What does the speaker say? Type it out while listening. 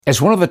As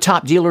one of the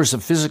top dealers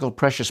of physical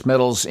precious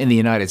metals in the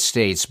United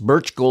States,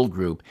 Birch Gold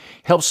Group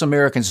helps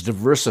Americans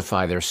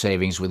diversify their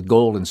savings with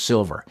gold and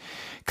silver.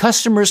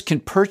 Customers can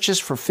purchase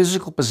for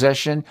physical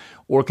possession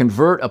or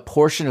convert a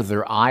portion of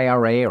their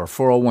IRA or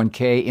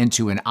 401k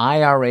into an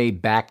IRA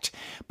backed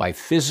by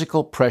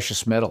physical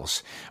precious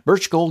metals.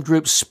 Birch Gold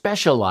Group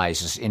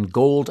specializes in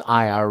gold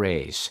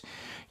IRAs.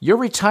 Your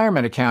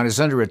retirement account is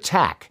under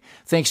attack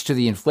thanks to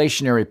the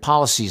inflationary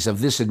policies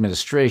of this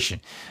administration.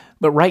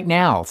 But right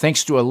now,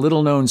 thanks to a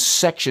little-known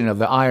section of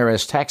the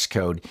IRS tax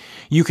code,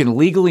 you can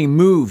legally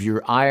move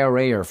your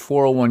IRA or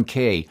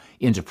 401k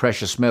into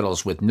precious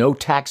metals with no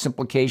tax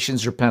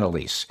implications or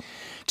penalties.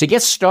 To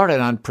get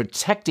started on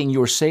protecting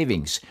your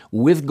savings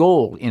with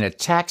gold in a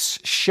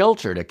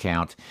tax-sheltered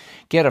account,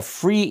 get a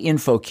free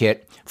info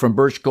kit from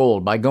Birch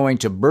Gold by going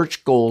to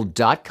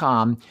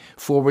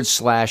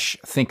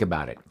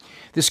birchgold.com/thinkaboutit.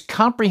 This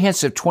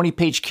comprehensive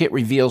 20-page kit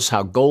reveals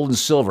how gold and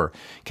silver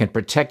can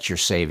protect your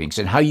savings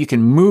and how you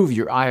can move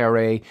your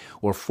IRA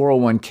or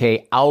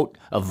 401k out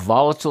of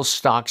volatile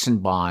stocks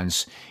and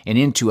bonds and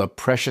into a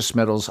precious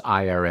metals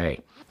IRA.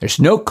 There's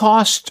no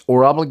cost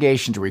or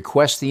obligation to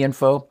request the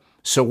info,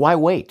 so why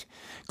wait?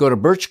 Go to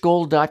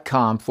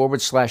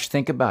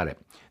birchgold.com/thinkaboutit.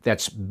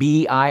 That's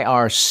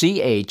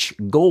BIRCH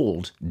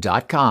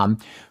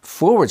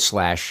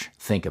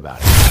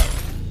gold.com/thinkaboutit.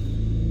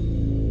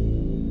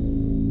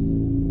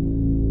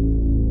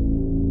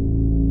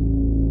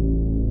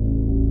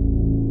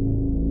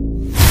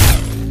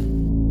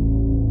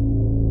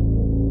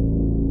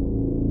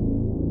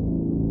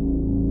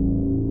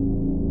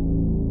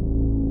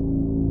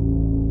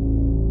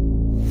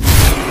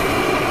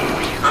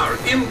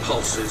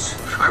 Impulses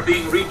are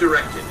being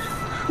redirected.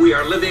 We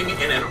are living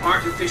in an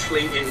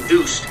artificially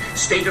induced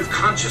state of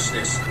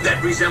consciousness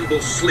that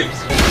resembles sleep.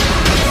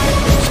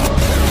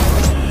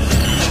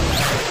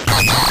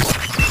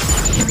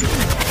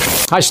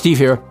 Hi, Steve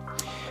here.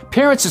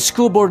 Parents at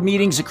school board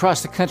meetings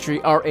across the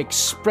country are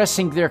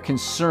expressing their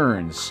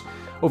concerns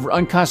over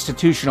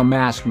unconstitutional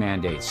mask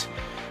mandates.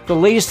 The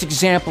latest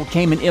example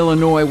came in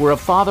Illinois, where a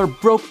father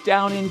broke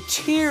down in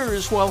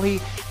tears while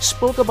he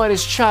spoke about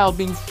his child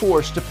being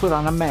forced to put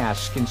on a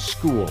mask in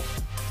school.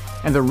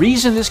 And the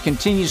reason this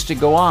continues to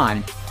go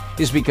on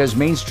is because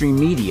mainstream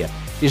media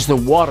is the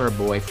water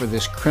boy for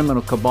this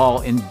criminal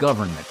cabal in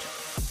government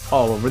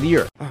all over the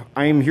earth.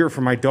 I am here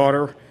for my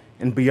daughter,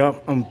 and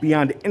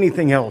beyond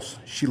anything else,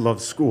 she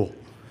loves school.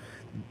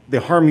 The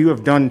harm you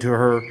have done to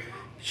her,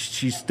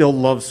 she still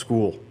loves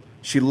school.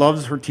 She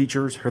loves her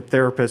teachers, her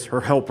therapists,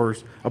 her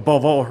helpers,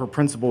 above all, her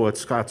principal at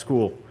Scott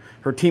School.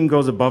 Her team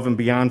goes above and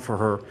beyond for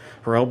her.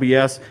 Her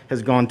LBS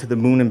has gone to the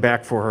moon and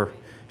back for her.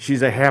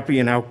 She's a happy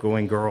and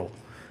outgoing girl.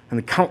 And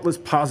the countless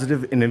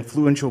positive and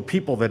influential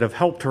people that have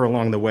helped her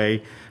along the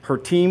way, her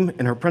team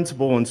and her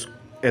principal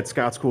at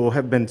Scott School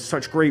have been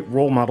such great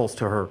role models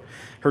to her.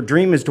 Her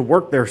dream is to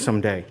work there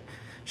someday.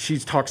 She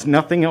talks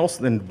nothing else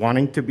than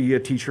wanting to be a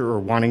teacher or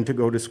wanting to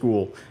go to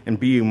school and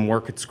be and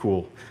work at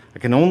school. I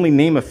can only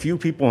name a few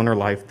people in her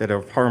life that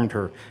have harmed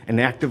her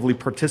and actively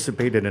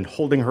participated in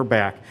holding her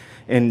back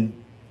and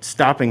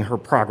stopping her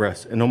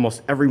progress, and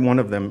almost every one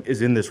of them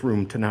is in this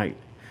room tonight.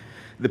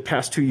 The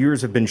past 2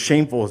 years have been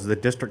shameful as the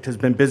district has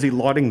been busy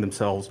lauding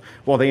themselves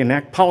while they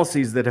enact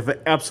policies that have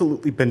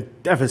absolutely been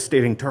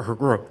devastating to her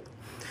growth.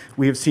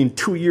 We have seen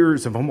 2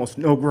 years of almost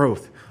no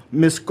growth,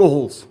 missed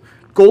goals,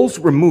 goals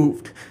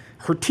removed.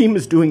 Her team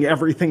is doing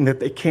everything that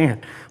they can.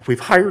 We've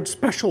hired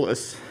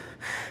specialists.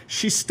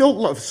 She still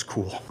loves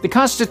school. The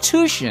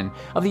Constitution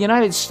of the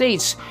United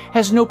States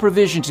has no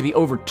provision to be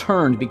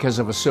overturned because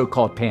of a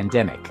so-called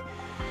pandemic.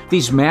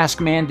 These mask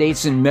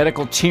mandates and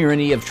medical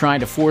tyranny of trying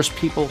to force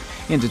people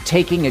into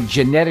taking a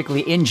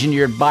genetically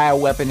engineered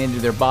bioweapon into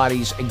their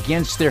bodies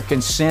against their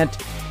consent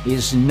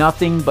is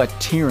nothing but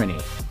tyranny.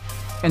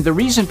 And the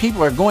reason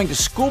people are going to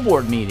school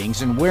board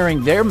meetings and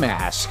wearing their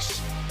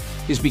masks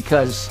is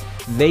because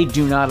they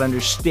do not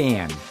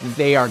understand that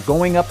they are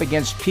going up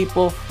against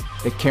people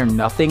that care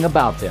nothing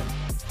about them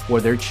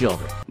or their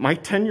children. My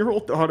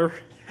 10-year-old daughter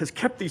has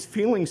kept these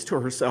feelings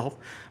to herself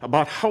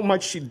about how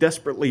much she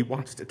desperately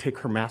wants to take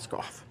her mask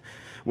off.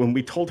 When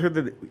we told her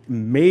that it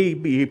may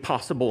be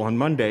possible on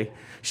Monday,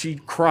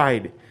 she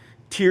cried,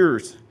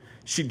 tears.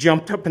 She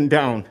jumped up and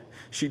down.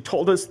 She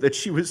told us that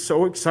she was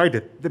so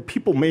excited that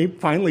people may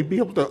finally be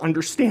able to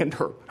understand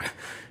her.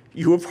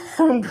 You have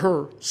harmed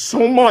her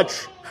so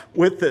much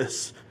with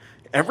this.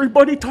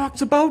 Everybody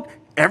talks about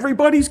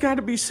everybody's got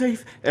to be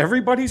safe,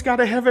 everybody's got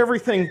to have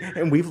everything,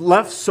 and we've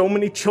left so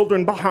many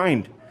children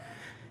behind.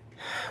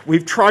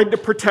 We've tried to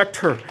protect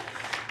her.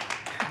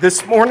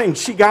 This morning,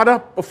 she got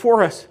up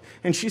before us,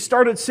 and she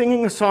started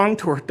singing a song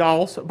to her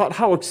dolls about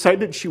how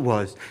excited she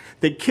was,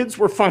 that kids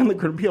were finally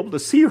going to be able to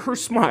see her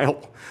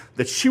smile,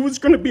 that she was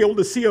going to be able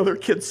to see other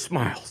kids'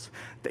 smiles,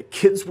 that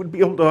kids would be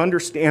able to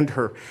understand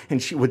her,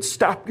 and she would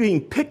stop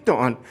being picked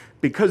on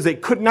because they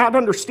could not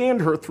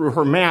understand her through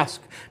her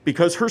mask,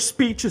 because her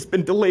speech has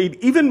been delayed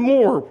even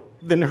more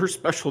than her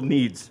special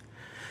needs.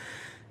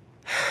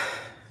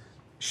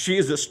 She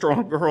is a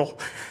strong girl,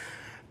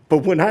 but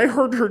when I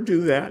heard her do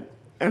that,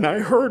 and I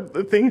heard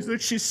the things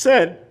that she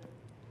said,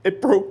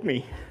 it broke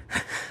me.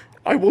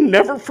 I will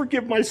never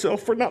forgive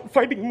myself for not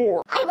fighting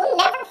more. I will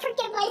never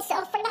forgive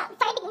myself for not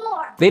fighting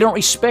more. They don't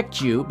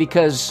respect you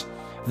because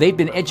they've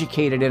been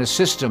educated in a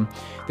system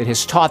that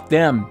has taught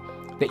them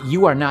that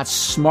you are not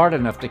smart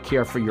enough to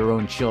care for your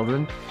own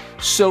children.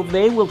 So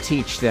they will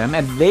teach them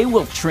and they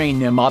will train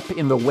them up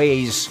in the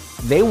ways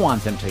they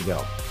want them to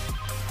go.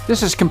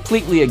 This is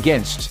completely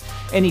against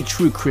any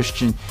true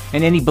Christian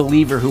and any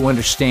believer who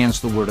understands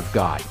the Word of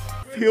God.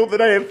 I feel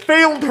that I have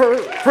failed her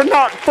for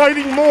not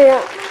fighting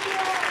more.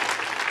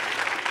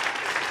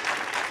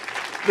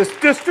 This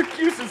district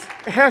uses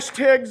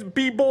hashtags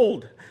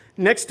 #BeBold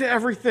next to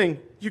everything.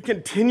 You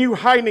continue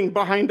hiding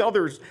behind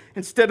others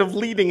instead of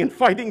leading and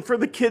fighting for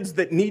the kids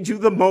that need you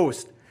the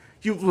most.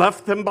 You've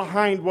left them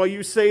behind while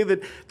you say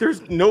that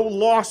there's no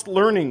lost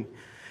learning.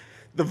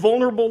 The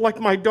vulnerable, like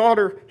my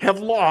daughter, have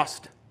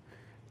lost,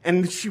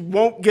 and she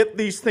won't get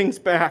these things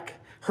back.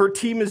 Her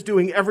team is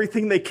doing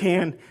everything they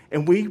can,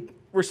 and we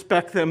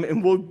respect them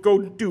and will go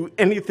do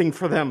anything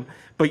for them.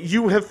 But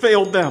you have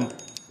failed them.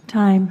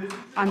 Time.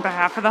 On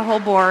behalf of the whole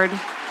board,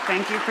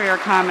 thank you for your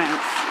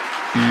comments.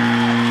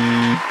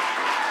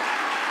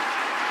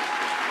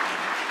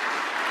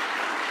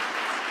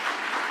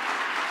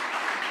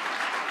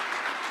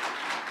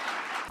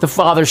 The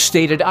father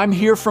stated, "I'm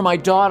here for my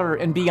daughter,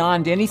 and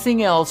beyond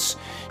anything else,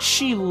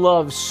 she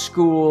loves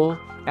school,"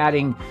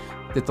 adding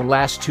that the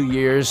last 2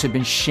 years have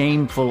been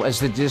shameful as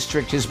the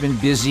district has been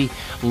busy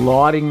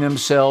lauding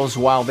themselves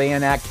while they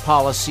enact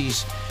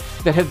policies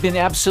that have been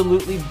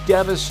absolutely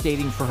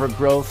devastating for her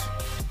growth.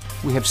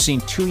 We have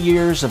seen 2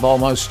 years of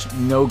almost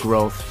no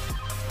growth,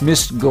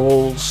 missed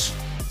goals,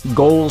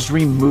 goals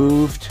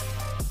removed.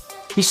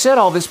 He said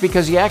all this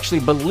because he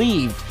actually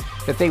believed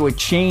that they would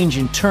change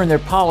and turn their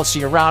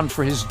policy around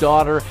for his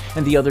daughter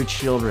and the other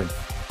children.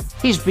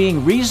 He's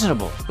being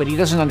reasonable, but he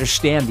doesn't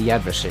understand the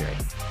adversary.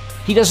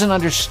 He doesn't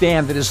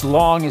understand that as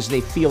long as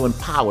they feel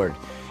empowered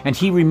and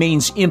he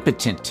remains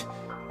impotent,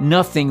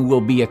 nothing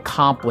will be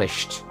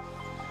accomplished.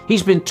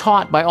 He's been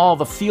taught by all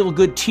the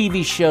feel-good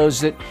TV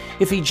shows that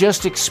if he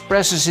just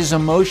expresses his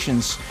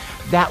emotions,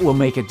 that will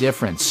make a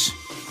difference.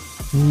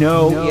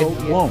 No,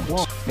 it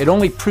won't. It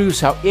only proves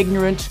how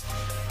ignorant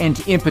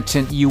and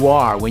impotent you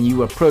are when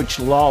you approach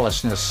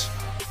lawlessness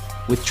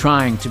with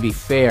trying to be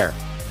fair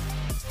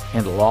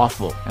and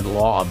lawful and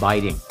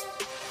law-abiding.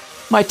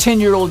 My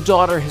 10-year-old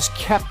daughter has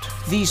kept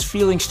these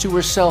feelings to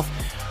herself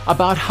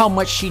about how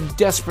much she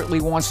desperately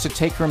wants to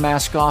take her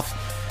mask off.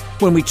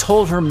 When we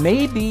told her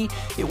maybe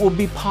it will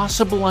be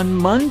possible on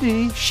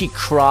Monday, she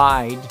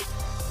cried.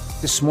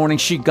 This morning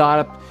she got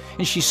up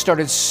and she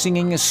started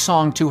singing a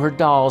song to her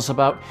dolls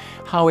about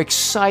how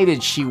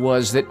excited she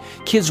was that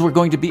kids were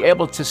going to be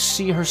able to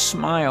see her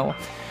smile,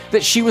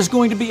 that she was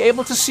going to be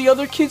able to see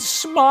other kids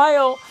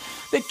smile,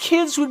 that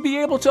kids would be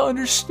able to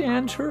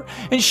understand her,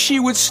 and she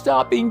would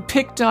stop being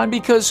picked on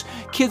because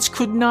kids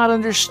could not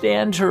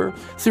understand her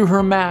through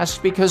her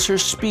mask because her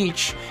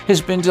speech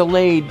has been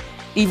delayed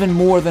even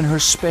more than her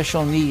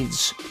special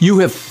needs. You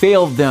have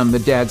failed them, the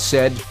dad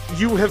said.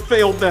 You have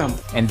failed them.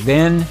 And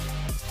then,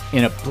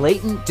 in a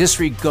blatant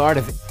disregard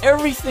of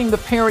everything the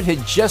parent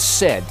had just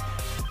said,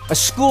 a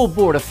school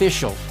board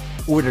official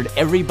ordered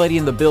everybody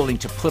in the building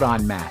to put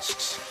on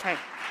masks. Okay,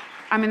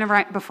 I'm going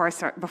to before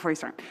you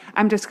start,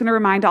 I'm just going to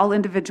remind all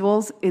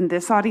individuals in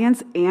this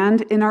audience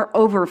and in our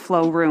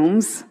overflow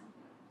rooms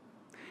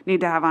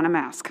need to have on a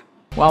mask.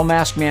 While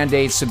mask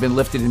mandates have been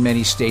lifted in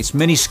many states,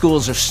 many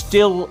schools are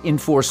still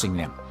enforcing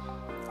them.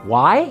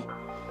 Why?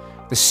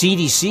 The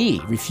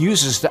CDC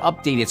refuses to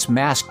update its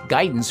mask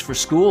guidance for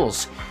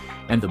schools,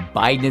 and the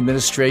Biden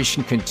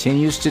administration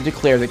continues to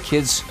declare that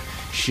kids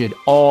should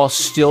all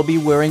still be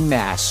wearing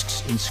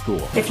masks in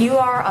school. If you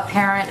are a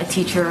parent, a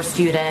teacher, or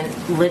student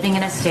living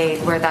in a state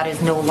where that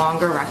is no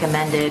longer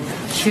recommended,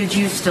 should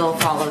you still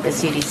follow the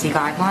CDC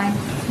guideline?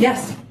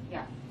 Yes.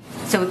 Yeah.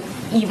 So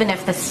even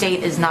if the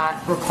state is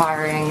not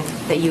requiring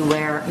that you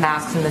wear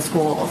masks in the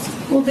schools?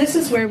 Well, this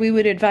is where we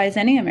would advise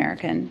any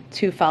American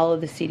to follow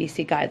the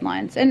CDC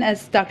guidelines. And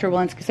as Dr.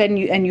 Walensky said,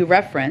 and you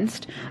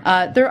referenced,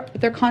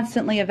 they're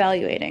constantly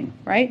evaluating,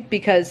 right?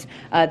 Because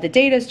the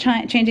data is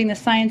changing, the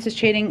science is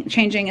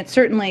changing. It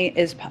certainly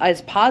is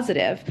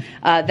positive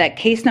that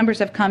case numbers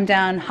have come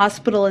down,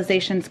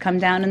 hospitalizations come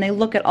down, and they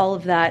look at all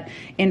of that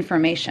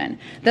information.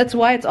 That's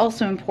why it's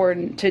also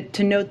important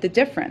to note the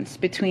difference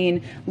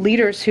between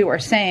leaders who are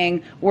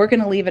saying, we're going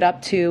to leave it up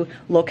to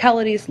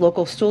localities,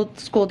 local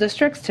school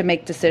districts to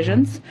make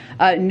decisions.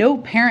 No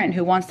parent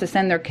who wants to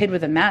send their kid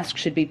with a mask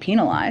should be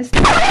penalized.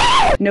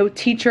 No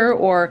teacher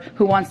or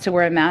who wants to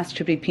wear a mask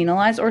should be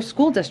penalized, or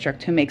school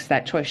district who makes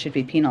that choice should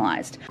be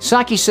penalized.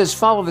 Psaki says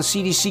follow the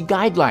CDC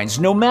guidelines,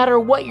 no matter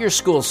what your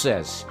school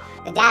says.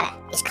 The data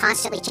is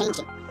constantly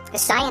changing. The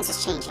science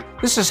is changing.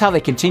 This is how they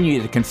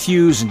continue to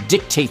confuse and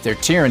dictate their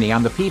tyranny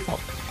on the people.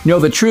 No,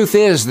 the truth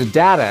is the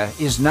data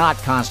is not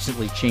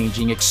constantly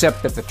changing,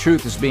 except that the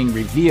truth is being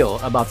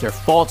revealed about their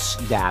false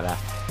data,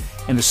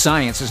 and the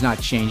science is not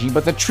changing,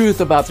 but the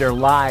truth about their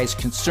lies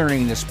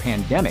concerning this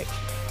pandemic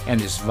and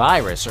this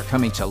virus are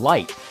coming to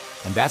light.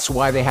 And that's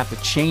why they have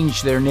to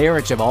change their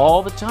narrative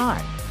all the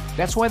time.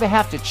 That's why they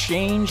have to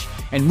change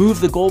and move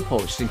the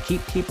goalposts and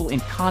keep people in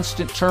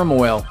constant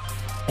turmoil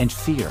and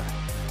fear.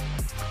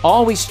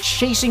 Always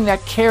chasing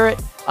that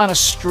carrot on a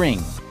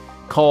string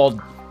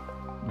called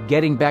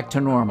getting back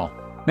to normal.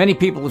 Many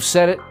people have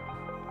said it,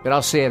 but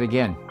I'll say it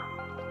again.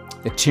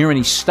 The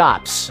tyranny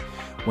stops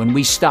when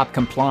we stop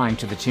complying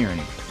to the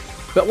tyranny.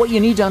 But what you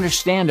need to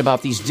understand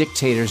about these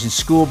dictators in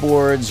school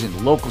boards,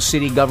 in local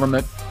city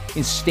government,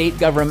 in state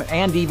government,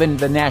 and even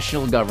the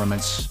national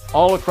governments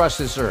all across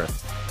this earth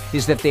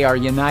is that they are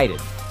united.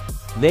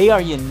 They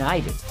are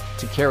united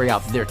to carry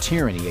out their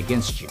tyranny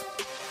against you.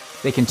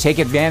 They can take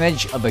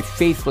advantage of a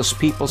faithless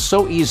people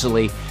so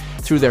easily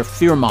through their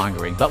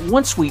fear-mongering. But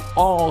once we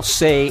all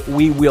say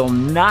we will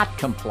not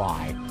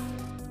comply,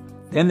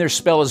 then their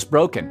spell is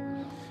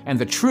broken, and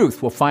the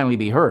truth will finally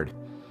be heard.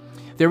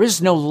 There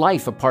is no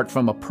life apart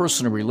from a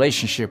personal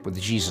relationship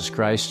with Jesus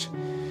Christ.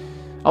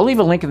 I'll leave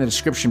a link in the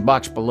description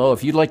box below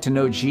if you'd like to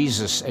know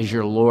Jesus as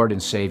your Lord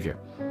and Savior.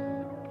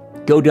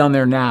 Go down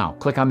there now,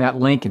 click on that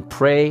link, and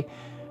pray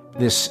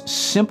this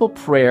simple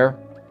prayer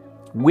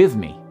with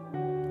me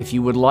if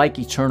you would like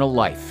eternal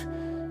life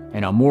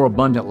and a more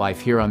abundant life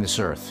here on this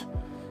earth,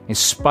 in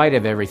spite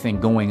of everything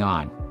going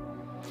on.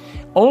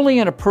 Only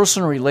in a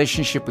personal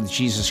relationship with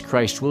Jesus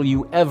Christ will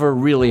you ever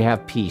really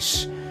have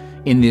peace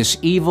in this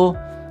evil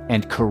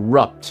and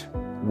corrupt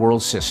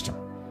world system.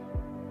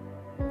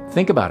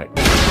 Think about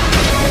it.